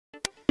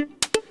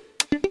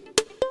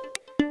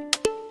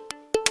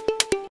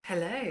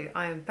Hello,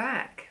 I am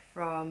back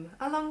from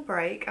a long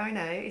break. I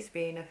know it's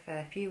been a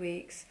fair few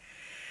weeks,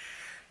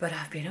 but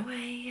I've been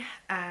away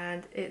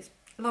and it's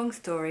a long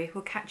story.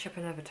 We'll catch up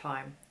another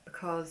time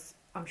because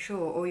I'm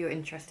sure all you're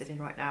interested in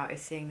right now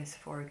is seeing the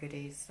Sephora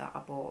goodies that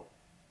I bought.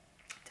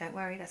 Don't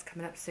worry, that's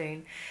coming up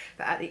soon.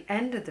 But at the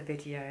end of the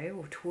video,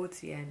 or towards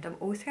the end, I'm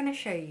also going to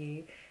show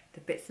you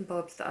the bits and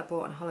bobs that I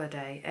bought on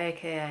holiday,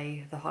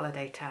 aka the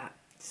holiday tap.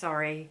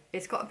 Sorry,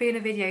 it's got to be in a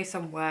video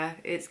somewhere.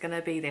 It's going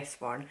to be this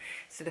one.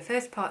 So the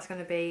first part's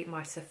going to be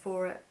my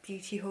Sephora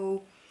beauty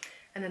haul,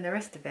 and then the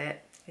rest of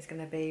it is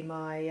going to be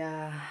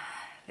my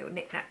little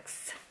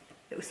knickknacks,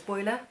 little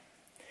spoiler,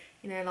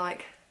 you know,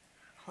 like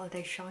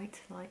holiday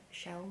shite, like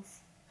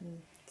shells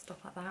and stuff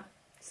like that.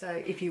 So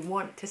if you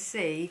want to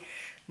see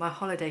my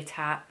holiday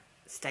tap,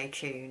 stay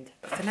tuned.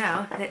 But for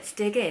now, let's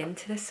dig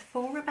into the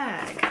Sephora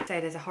bag. So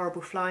there's a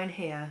horrible fly in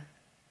here.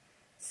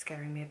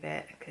 Scaring me a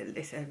bit because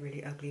it's a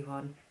really ugly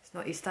one. It's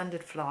not your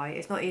standard fly.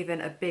 It's not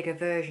even a bigger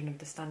version of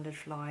the standard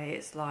fly.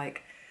 It's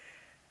like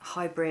a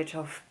hybrid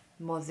of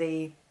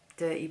mozzie,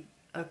 dirty,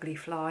 ugly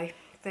fly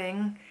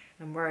thing.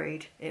 I'm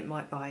worried it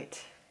might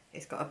bite.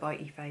 It's got a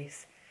bitey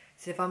face.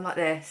 So if I'm like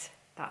this,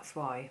 that's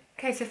why.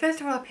 Okay, so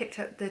first of all I picked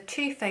up the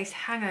Too Faced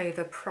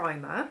Hangover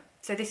Primer.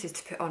 So this is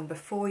to put on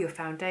before your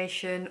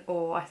foundation,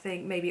 or I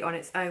think maybe on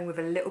its own with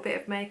a little bit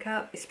of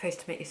makeup. It's supposed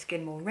to make your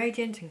skin more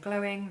radiant and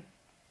glowing.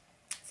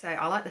 So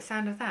I like the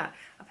sound of that.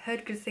 I've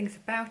heard good things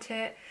about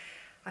it.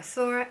 I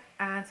saw it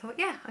and thought,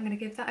 yeah, I'm going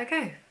to give that a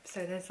go.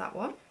 So there's that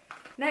one.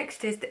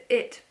 Next is the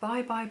IT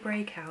Bye Bye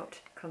Breakout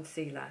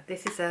Concealer.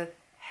 This is a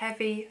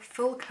heavy,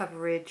 full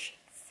coverage,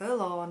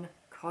 full on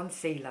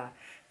concealer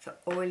for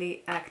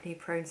oily, acne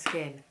prone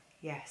skin.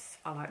 Yes,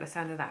 I like the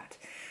sound of that.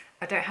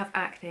 I don't have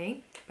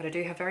acne, but I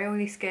do have very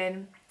oily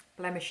skin,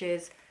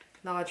 blemishes,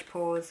 large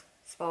pores,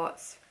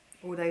 spots,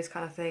 all those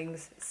kind of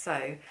things.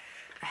 So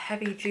a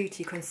heavy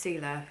duty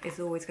concealer is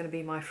always going to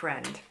be my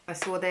friend. I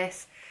saw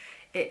this,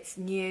 it's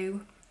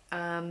new, so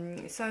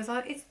I was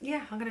like,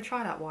 yeah, I'm going to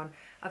try that one.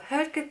 I've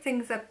heard good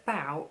things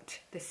about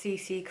the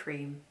CC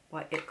cream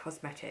by IT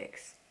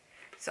Cosmetics.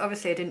 So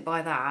obviously I didn't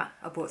buy that,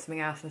 I bought something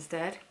else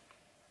instead.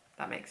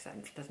 That makes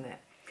sense, doesn't it?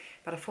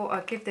 But I thought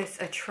I'd give this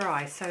a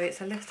try. So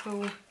it's a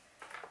little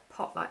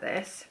pot like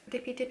this.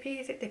 Dippy dippy,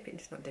 is it dippy?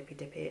 It's not dippy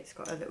dippy, it's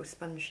got a little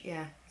sponge,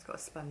 yeah, it's got a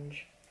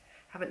sponge.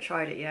 Haven't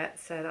tried it yet,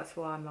 so that's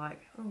why I'm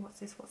like, oh, what's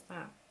this, what's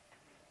that?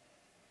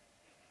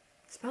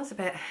 Smells a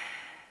bit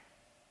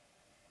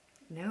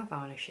nail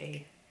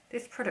varnishy.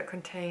 This product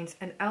contains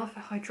an alpha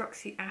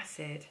hydroxy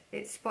acid.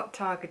 It's spot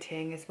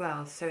targeting as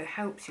well, so it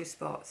helps your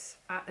spots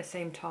at the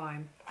same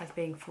time as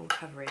being full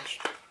coverage.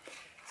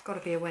 It's got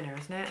to be a winner,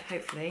 isn't it?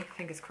 Hopefully,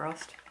 fingers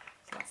crossed.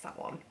 So that's that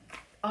one.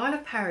 Isle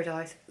of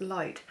Paradise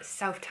Light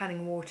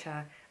Self-Tanning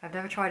Water. I've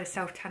never tried a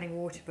self-tanning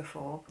water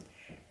before,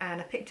 and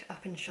I picked it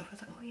up in the shop. I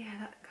was like, oh yeah,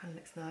 that kind of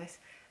looks nice.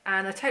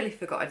 And I totally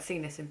forgot I'd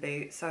seen this in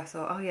Boots, so I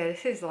thought, oh yeah,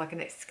 this is like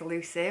an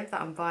exclusive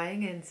that I'm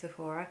buying in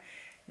Sephora.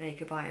 Now you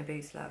could buy it in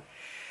Boots, love.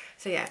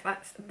 So yeah,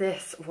 that's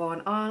this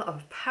one, Isle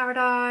of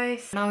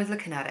Paradise. And I was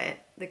looking at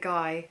it, the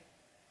guy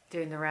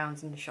doing the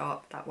rounds in the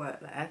shop that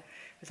worked there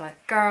was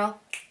like, girl,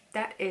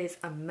 that is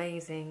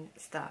amazing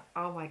stuff.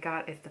 Oh my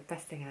god, it's the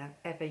best thing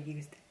I've ever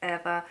used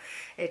ever.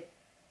 It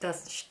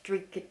doesn't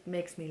streak, it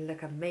makes me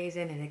look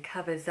amazing, and it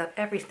covers up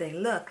everything.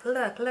 Look,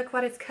 look, look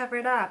what it's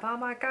covered up. Oh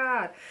my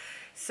god.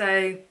 So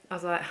I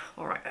was like,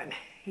 all right then.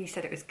 He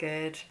said it was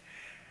good.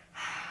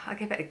 I'll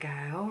give it a go.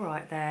 All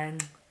right then.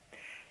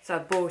 So I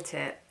bought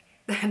it.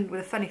 Then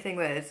the funny thing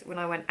was, when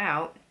I went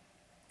out,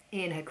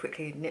 Ian had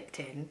quickly nipped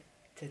in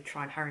to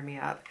try and hurry me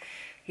up.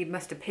 He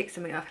must have picked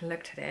something up and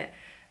looked at it.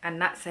 And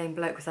that same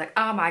bloke was like,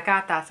 oh my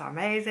god, that's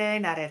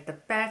amazing. That is the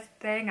best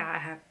thing I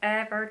have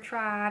ever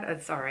tried.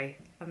 And sorry,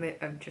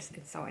 I'm just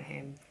insulting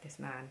him, this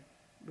man,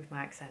 with my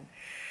accent.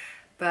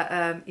 But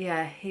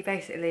yeah, he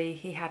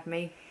had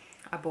me.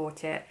 I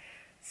bought it.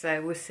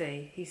 So we'll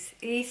see.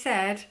 He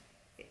said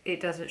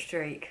it doesn't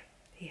streak.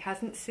 He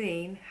hasn't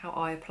seen how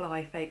I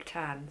apply fake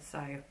tan.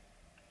 So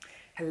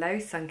hello,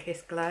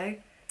 Sunkissed Glow.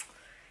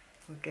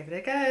 We'll give it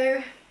a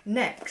go.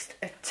 Next,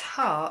 a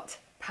Tarte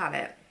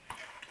palette.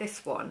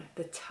 This one,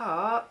 the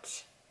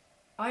Tarte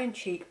Iron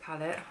Cheek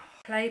palette,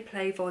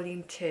 Play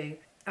Volume 2.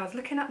 I was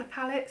looking at the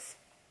palettes,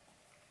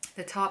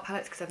 the Tarte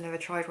palettes, because I've never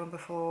tried one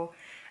before,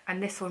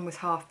 and this one was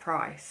half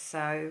price,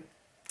 so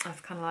I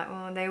was kind of like,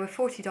 well, they were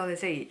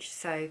 $40 each,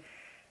 so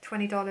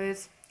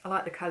 $20. I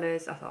like the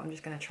colours. I thought I'm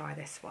just going to try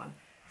this one.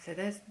 So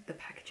there's the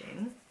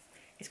packaging.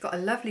 It's got a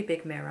lovely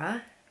big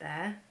mirror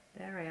there.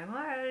 There I am.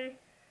 Hi.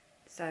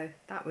 So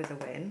that was a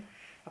win.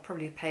 I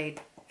probably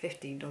paid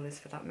 $15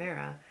 for that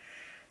mirror.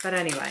 But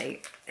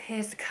anyway,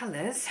 here's the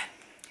colours.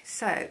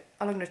 So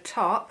along the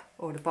top,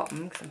 or the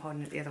bottom, because I'm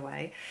holding it the other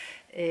way,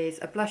 is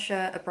a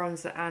blusher, a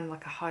bronzer and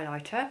like a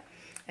highlighter.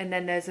 And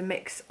then there's a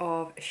mix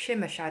of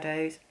shimmer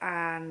shadows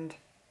and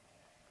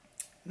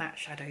matte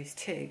shadows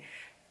too.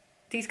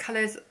 These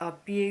colours are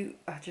beautiful.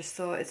 I just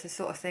thought it's the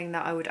sort of thing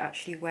that I would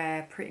actually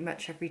wear pretty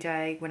much every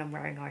day when I'm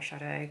wearing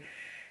eyeshadow.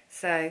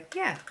 So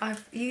yeah,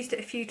 I've used it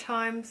a few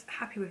times,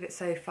 happy with it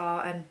so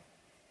far, and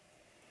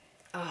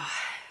Oh,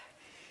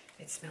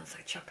 it smells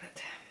like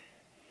chocolate.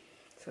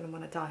 So when I'm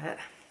on a diet,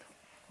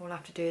 all I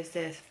have to do is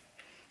this,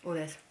 or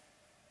this,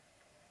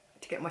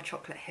 to get my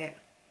chocolate hit.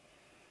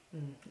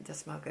 It does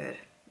smell good.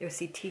 You'll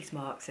see teeth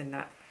marks in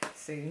that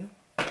soon.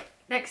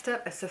 Next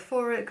up, a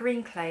Sephora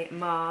green clay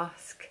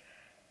mask.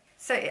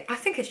 So I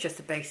think it's just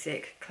a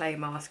basic clay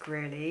mask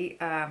really.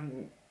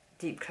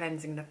 Deep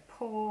cleansing the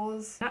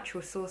pores,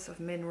 natural source of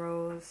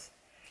minerals.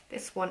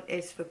 This one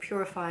is for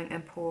purifying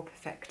and pore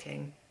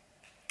perfecting.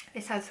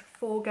 This has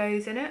 4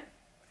 goes in it,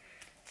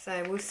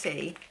 so we'll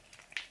see,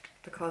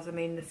 because I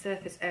mean the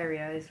surface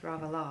area is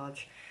rather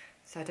large,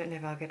 so I don't know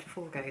if I'll get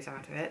 4 goes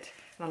out of it,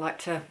 and I like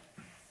to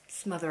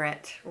smother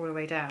it all the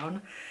way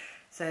down,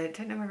 so I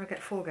don't know whether I'll get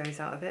 4 goes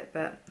out of it,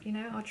 but you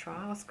know, I'll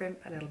try, I'll scrimp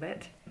a little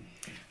bit.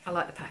 I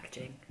like the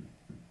packaging,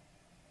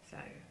 so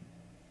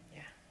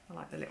yeah, I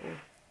like the little,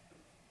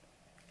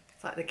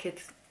 it's like the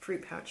kids'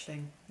 fruit pouch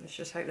thing. Let's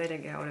just hope they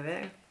don't get hold of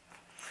it.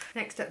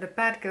 Next up, the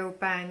Bad Girl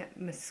Bang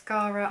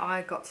mascara.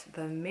 I got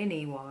the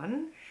mini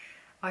one.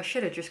 I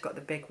should have just got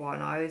the big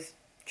one. I was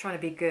trying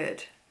to be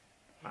good.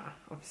 Well,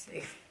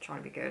 obviously, trying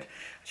to be good.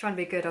 Trying to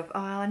be good of, oh,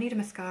 I need a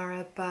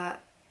mascara,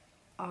 but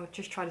I'll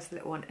just try this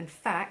little one. In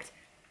fact,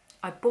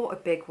 I bought a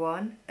big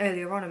one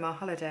earlier on in my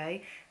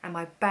holiday, and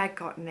my bag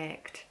got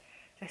nicked.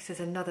 This is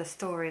another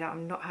story that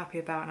I'm not happy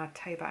about, and I'll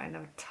tell you about it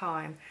another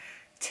time.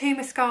 2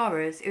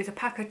 mascaras. It was a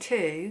pack of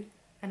 2,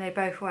 and they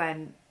both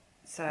went.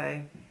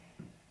 So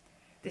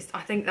this,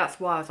 I think that's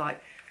why I was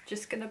like,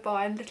 just gonna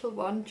buy a little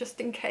one just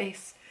in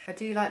case. I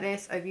do like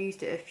this. I've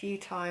used it a few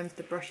times.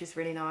 The brush is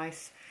really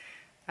nice.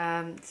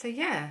 So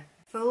yeah,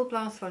 full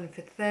blast one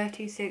for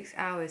 36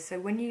 hours. So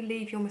when you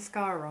leave your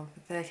mascara on for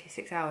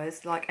 36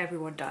 hours, like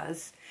everyone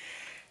does,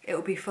 it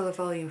will be full of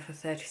volume for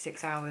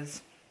 36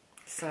 hours.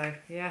 So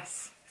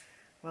yes,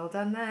 well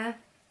done there.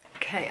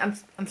 Okay,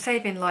 I'm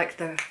saving like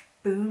the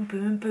boom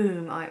boom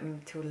boom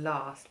item till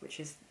last, which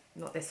is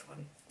not this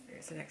one,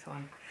 it's the next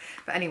one.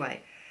 But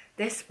anyway,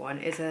 this one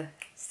is a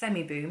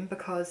semi-boom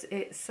because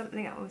it's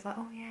something I was like,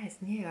 oh yeah,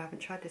 it's new, I haven't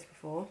tried this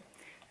before.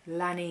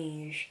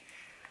 Laneige.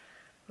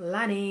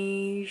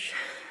 Laneige.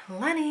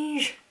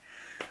 Laneige.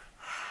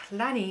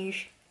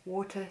 Laneige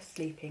water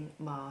sleeping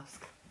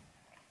mask.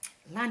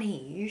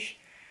 Laneige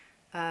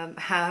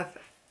have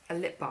a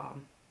lip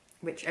balm,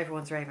 which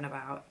everyone's raving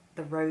about,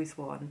 the rose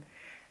one.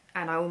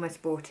 And I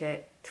almost bought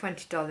it,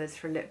 $20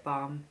 for a lip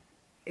balm.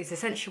 It's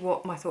essentially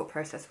what my thought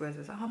process was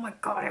oh my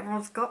god,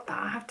 everyone's got that,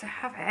 I have to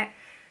have it.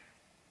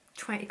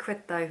 20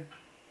 quid though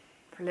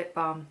for lip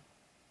balm.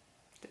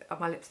 Are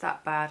my lips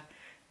that bad?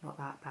 Not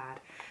that bad.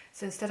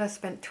 So instead I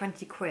spent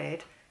 20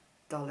 quid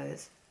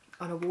dollars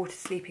on a water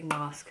sleeping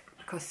mask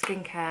because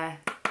skincare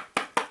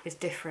is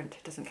different,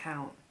 it doesn't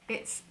count.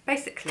 It's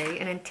basically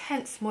an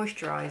intense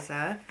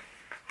moisturiser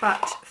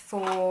but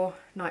for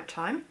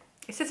nighttime.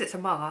 It says it's a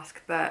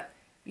mask, but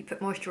you put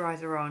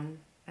moisturiser on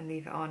and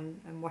leave it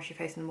on and wash your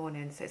face in the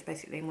morning, so it's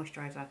basically a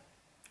moisturiser.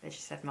 They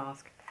just said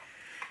mask.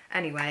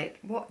 Anyway,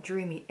 what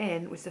drew me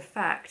in was the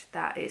fact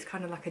that it's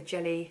kind of like a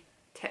jelly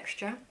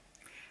texture,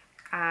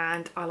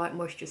 and I like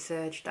Moisture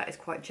Surge, that is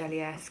quite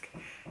jelly-esque,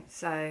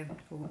 so,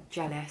 or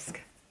gel-esque,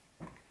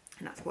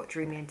 and that's what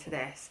drew me into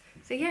this.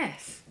 So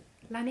yes,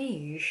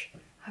 Laneige.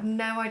 I have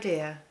no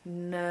idea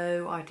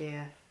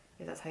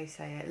if that's how you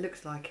say it. It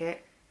looks like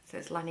it, so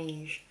it's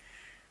Laneige.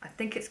 I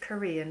think it's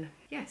Korean.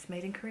 Yes,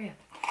 made in Korea.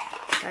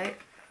 So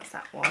that's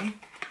that one.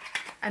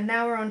 And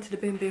now we're on to the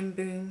boom boom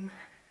boom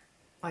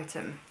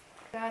item.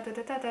 Da, da,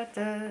 da, da, da,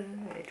 da.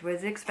 It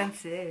was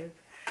expensive.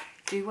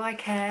 Do I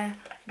care?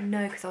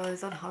 No, because I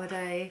was on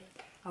holiday.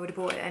 I would have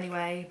bought it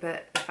anyway,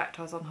 but the fact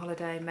I was on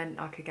holiday meant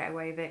I could get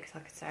away with it because I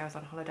could say I was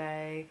on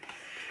holiday.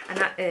 And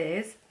that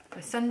is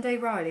a Sunday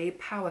Riley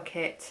Power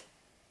Kit.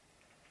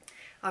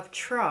 I've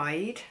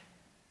tried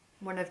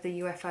one of the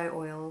UFO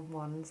oil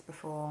ones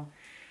before.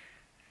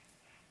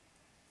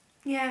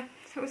 Yeah,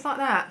 it was like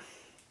that.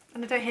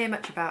 And I don't hear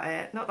much about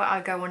it. Not that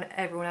I go on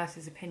everyone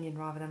else's opinion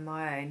rather than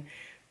my own,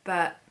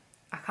 but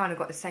I kind of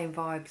got the same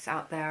vibes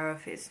out there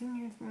of it's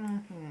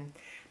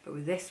but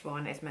with this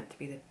one it's meant to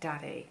be the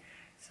daddy,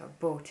 so I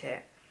bought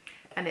it.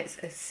 And it's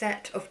a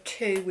set of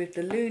 2 with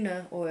the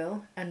Lunar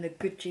oil and the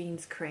Good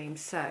Genes cream.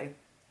 So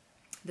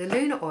the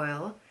Lunar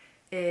oil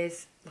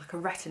is like a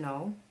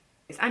retinol.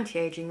 It's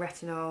anti-aging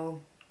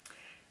retinol,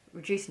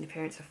 reducing the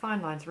appearance of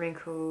fine lines,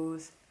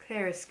 wrinkles,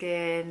 clearer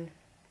skin,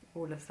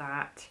 all of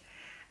that.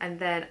 And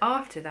then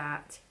after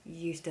that you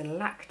used a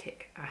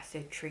lactic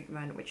acid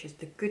treatment, which is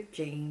the Good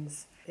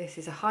Genes. This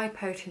is a high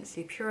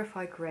potency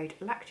purified grade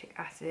lactic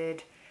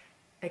acid,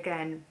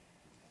 again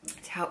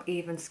to help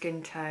even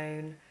skin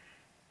tone,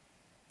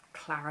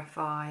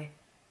 clarify,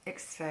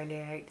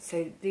 exfoliate.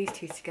 So these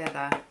 2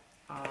 together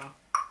are...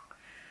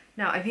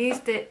 Now I've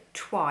used it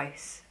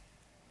twice.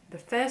 The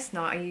first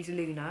night I used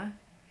Lunar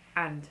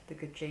and the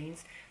Good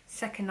Genes.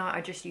 Second night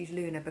I just used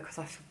Lunar because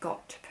I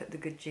forgot to put the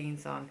Good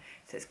Genes on,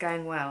 so it's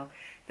going well.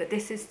 But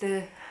this is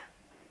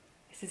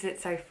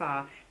it so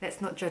far.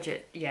 Let's not judge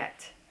it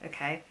yet,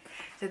 okay?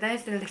 So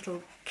there's the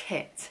little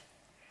kit.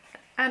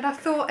 And I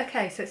thought,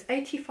 okay, so it's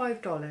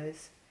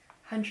 $85.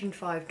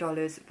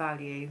 $105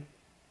 value.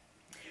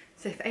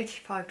 So for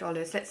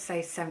 $85, let's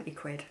say 70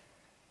 quid,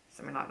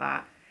 something like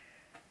that.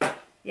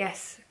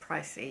 Yes,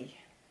 pricey,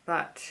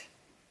 but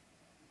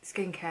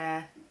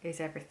skincare is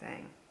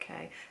everything,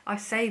 okay? I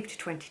saved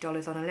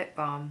 $20 on a lip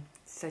balm,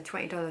 so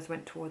 $20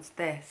 went towards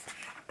this.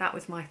 That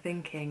was my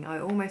thinking. I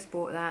almost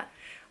bought that,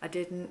 I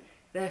didn't,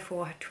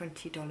 therefore I had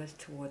 $20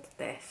 towards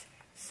this.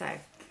 So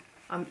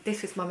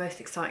this was my most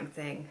exciting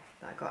thing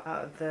that I got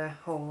out of the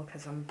haul,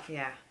 because I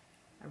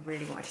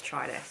really wanted to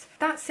try this.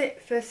 That's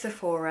it for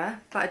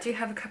Sephora, but I do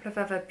have a couple of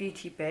other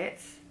beauty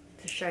bits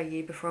to show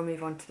you before I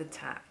move on to the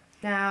tap.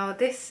 Now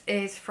this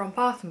is from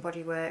Bath &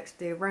 Body Works,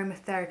 the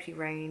aromatherapy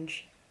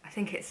range. I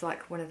think it's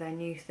like one of their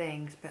new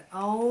things, but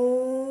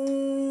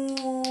oh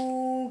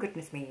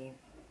goodness me.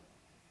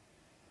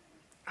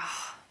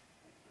 Oh,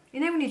 you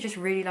know when you just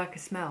really like a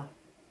smell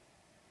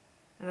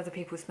and other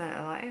people smell it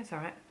and are like, it's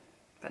alright,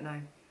 but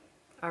no,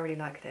 I really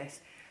like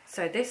this.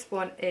 So this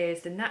one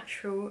is the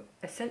Natural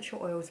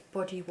Essential Oils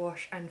Body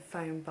Wash and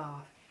Foam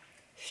Bath.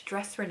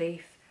 Stress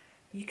relief,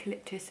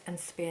 eucalyptus and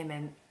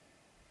spearmint.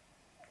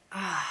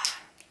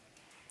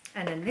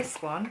 And then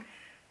this one,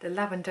 the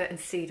Lavender and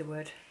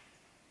Cedarwood.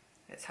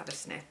 Let's have a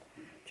sniff,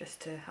 just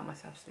to help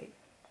myself sleep.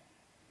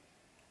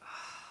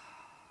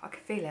 I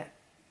can feel it.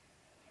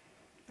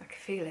 I can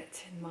feel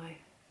it in my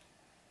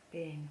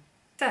being.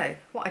 So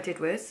what I did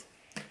was,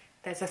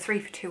 there's a 3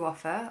 for 2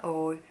 offer,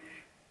 or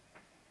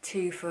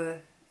 10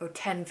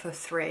 for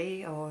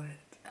 3, or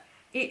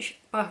each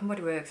Bath &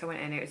 Body Works I went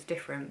in, it was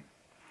different.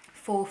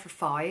 4 for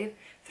 5,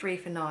 3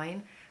 for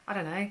 9, I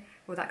don't know,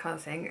 all that kind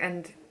of thing.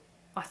 And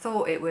I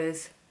thought it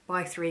was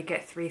buy 3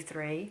 get 3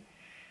 free,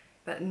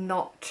 but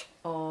not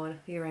on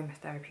the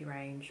aromatherapy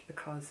range,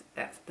 because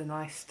that's the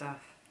nice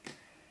stuff.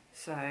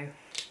 So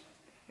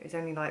it was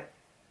only like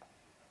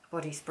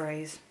body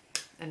sprays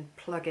and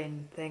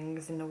plug-in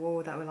things in the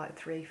wall that were like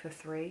 3 for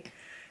 3.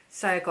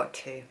 So I got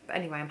 2, but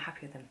anyway, I'm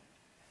happy with them.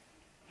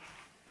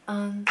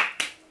 On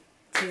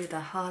to the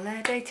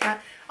holiday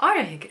tat. I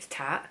don't think it's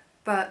tat,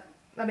 but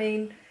I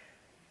mean,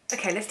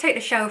 okay, let's take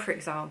the shell for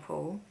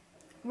example.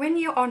 When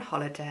you're on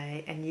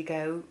holiday and you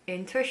go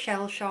into a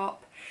shell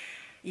shop,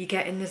 you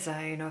get in the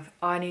zone of,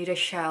 I need a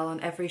shell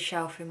on every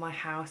shelf in my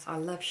house. I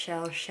love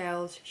shells,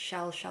 shells.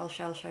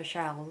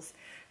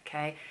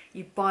 Okay,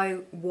 you buy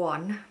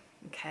one,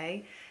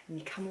 okay, and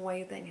you come away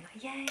with it and you're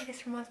like, yay,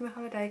 this reminds me of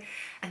holiday.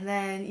 And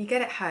then you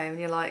get it home and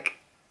you're like,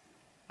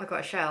 I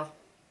got a shell.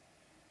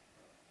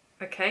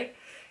 Okay,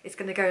 it's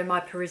going to go in my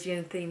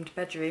Parisian themed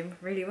bedroom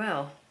really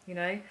well, you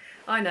know.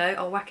 I know,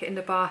 I'll whack it in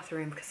the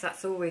bathroom because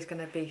that's always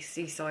going to be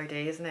seaside-y,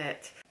 isn't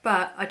it?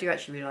 But I do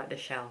actually really like this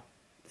shell.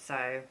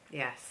 So,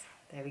 yes,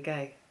 there we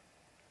go.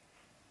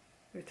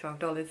 With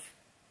 $12.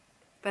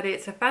 But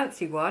it's a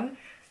fancy one.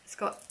 It's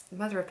got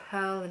mother of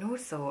pearl and all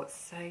sorts.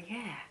 So,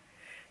 yeah,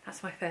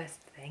 that's my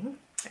first thing.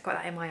 I got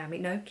that in Miami.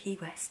 No, Key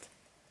West.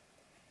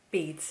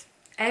 Beads.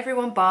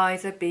 Everyone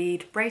buys a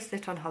bead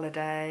bracelet on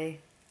holiday.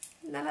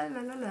 La la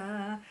la la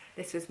la.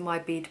 This was my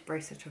bead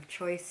bracelet of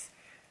choice.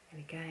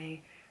 There we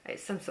go.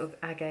 It's some sort of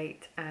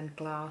agate and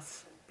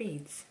glass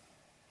beads.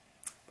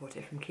 Bought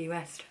it from Key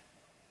West.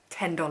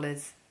 $10.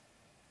 $10.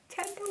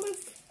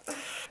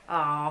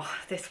 Oh,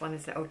 this one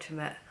is the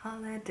ultimate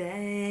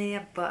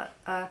holiday, but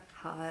a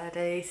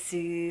holiday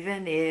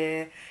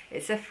souvenir.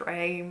 It's a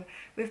frame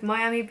with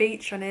Miami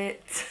Beach on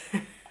it.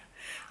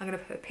 I'm going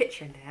to put a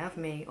picture in there of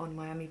me on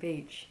Miami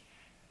Beach.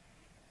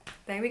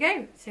 There we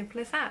go. Simple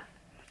as that.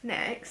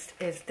 Next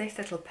is this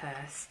little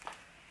purse.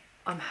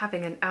 I'm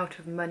having an out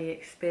of money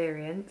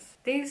experience.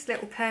 These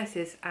little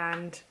purses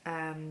and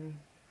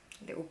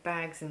little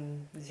bags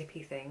and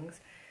zippy things,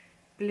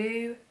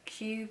 blue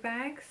Q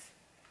bags,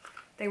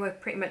 they were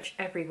pretty much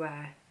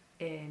everywhere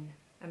in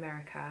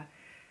America,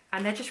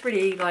 and they're just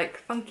really like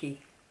funky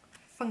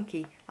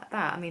like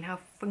that. I mean, how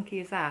funky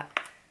is that?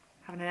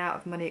 Having an out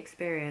of money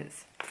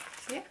experience.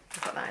 So yeah,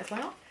 I've got that as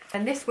well.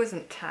 And this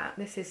wasn't tat,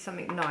 this is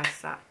something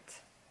nice that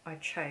I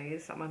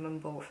chose, that my mum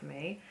bought for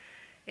me.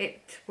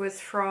 It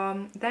was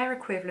from their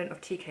equivalent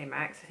of TK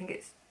Maxx. I think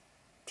it's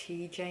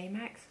TJ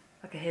Maxx.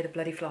 I can hear the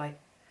bloody fly.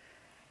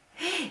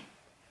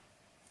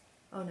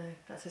 Oh no,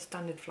 that's a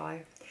standard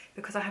fly.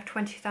 Because I have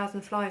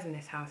 20,000 flies in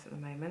this house at the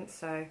moment,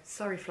 so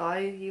sorry fly,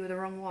 you were the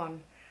wrong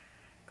one.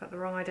 Got the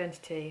wrong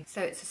identity.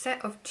 So it's a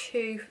set of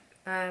two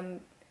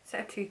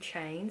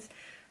chains.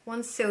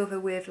 One silver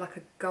with like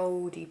a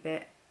goldy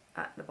bit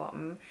at the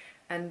bottom,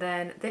 and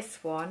then this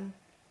one,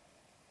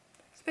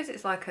 I suppose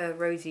it's like a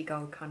rosy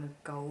gold kind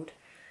of gold.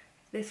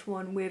 This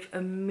one with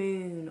a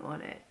moon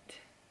on it.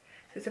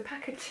 So it's a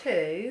pack of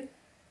 2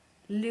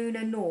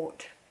 Lunar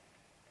Naught.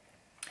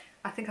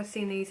 I think I've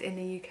seen these in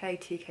the UK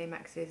TK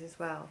Maxx's as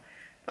well.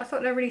 But I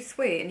thought they're really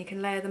sweet and you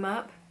can layer them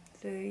up.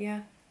 So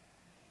yeah,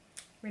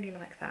 really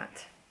like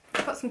that.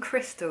 I've got some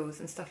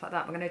crystals and stuff like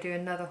that. I'm going to do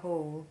another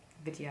haul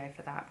video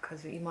for that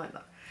because you might,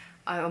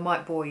 I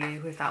might bore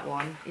you with that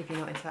one if you're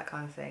not into that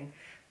kind of thing.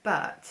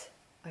 But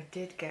I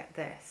did get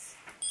this.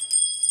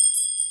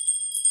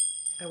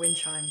 A wind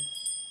chime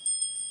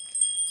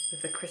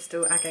with a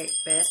crystal agate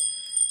bit.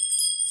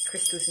 It's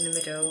crystals in the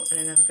middle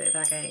and another bit of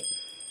agate.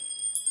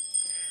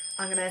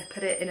 I'm going to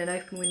put it in an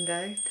open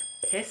window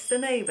to piss the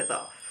neighbours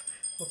off.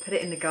 Or put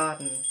it in the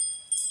garden.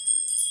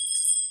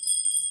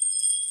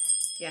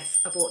 Yes,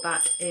 I bought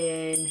that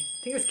in,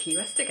 I think it was Key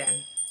West again.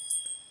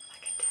 I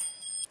like it.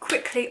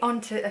 Quickly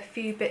onto a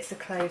few bits of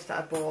clothes that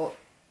I bought.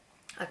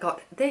 I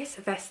got this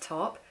vest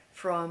top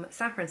from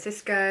San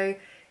Francisco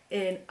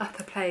in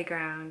Upper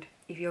Playground.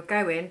 If you're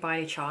going by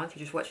any chance,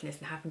 you're just watching this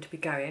and happen to be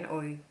going,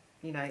 or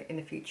you know, in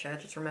the future,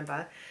 just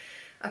remember,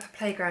 Upper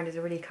Playground is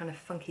a really kind of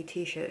funky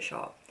t-shirt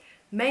shop.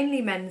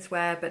 Mainly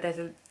menswear, but there's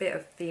a bit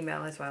of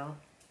female as well,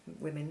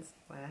 women's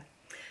wear.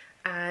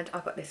 And I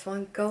got this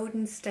one,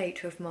 Golden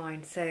State of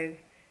Mind. So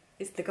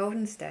it's the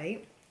Golden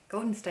State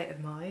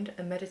of Mind,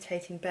 a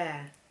meditating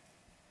bear.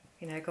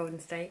 You know, Golden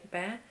State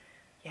bear?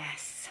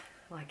 Yes,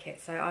 I like it.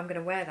 So I'm going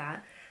to wear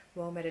that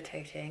while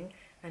meditating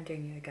and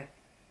doing yoga.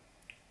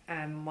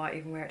 Might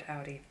even wear it to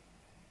Aldi.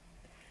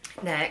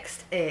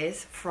 Next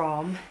is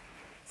from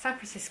San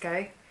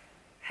Francisco,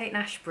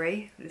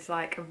 Haight-Ashbury. It's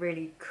like a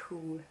really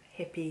cool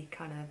hippie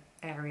kind of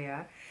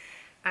area,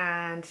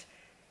 and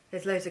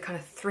there's loads of kind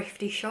of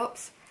thrifty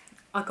shops.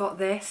 I got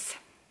this.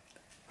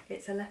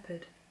 It's a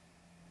leopard.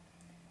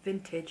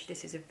 Vintage.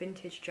 This is a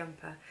vintage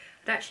jumper.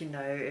 I don't actually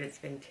know if it's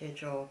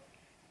vintage or,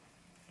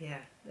 yeah,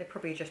 they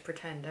probably just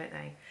pretend, don't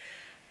they?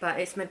 But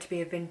it's meant to be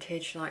a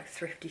vintage, like,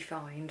 thrifty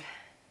find.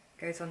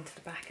 Goes onto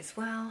the back as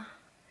well.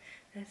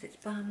 There's its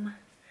bum.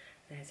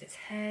 There's its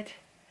head.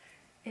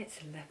 It's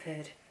a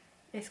leopard.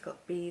 It's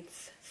got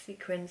beads,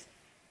 sequins.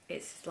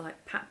 It's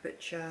like Pat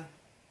Butcher.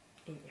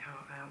 Eat your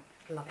heart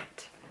out. Love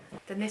it.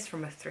 Then this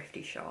from a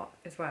thrifty shop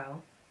as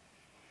well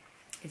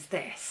is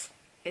this.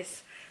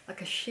 It's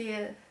like a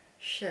sheer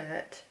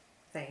shirt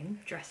thing,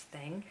 dress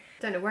thing.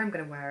 Don't know where I'm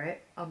going to wear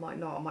it. I might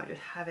not. I might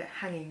just have it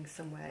hanging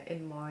somewhere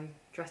in my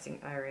dressing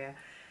area,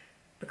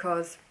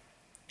 because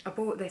I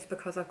bought this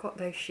because I've got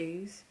those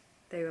shoes.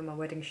 They were my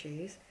wedding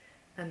shoes,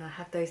 and I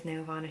have those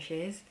nail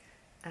varnishes,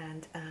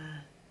 and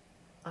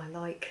I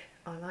like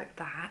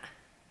that.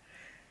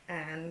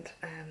 And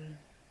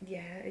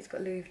yeah, it's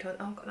got Louis Vuitton.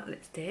 Oh, I've got that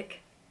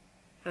lipstick.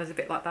 I was a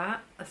bit like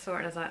that. I saw it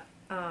and I was like,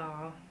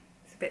 oh,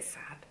 it's a bit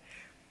sad.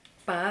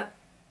 But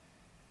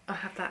I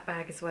have that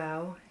bag as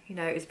well. You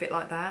know, it was a bit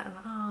like that. I'm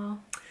like, oh,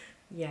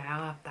 yeah,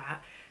 I'll have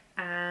that.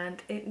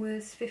 And it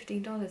was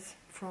 $15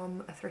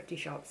 from a thrifty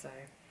shop, so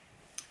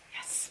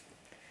yes.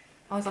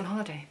 I was on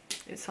holiday.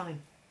 It's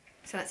fine.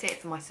 So that's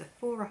it for my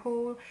Sephora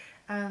haul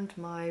and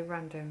my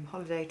random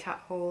holiday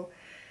tap haul.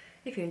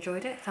 If you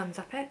enjoyed it, thumbs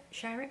up it,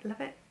 share it,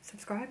 love it,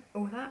 subscribe,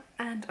 all that,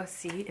 and I'll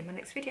see you in my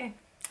next video.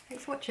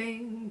 Thanks for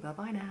watching. Bye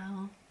bye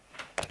now.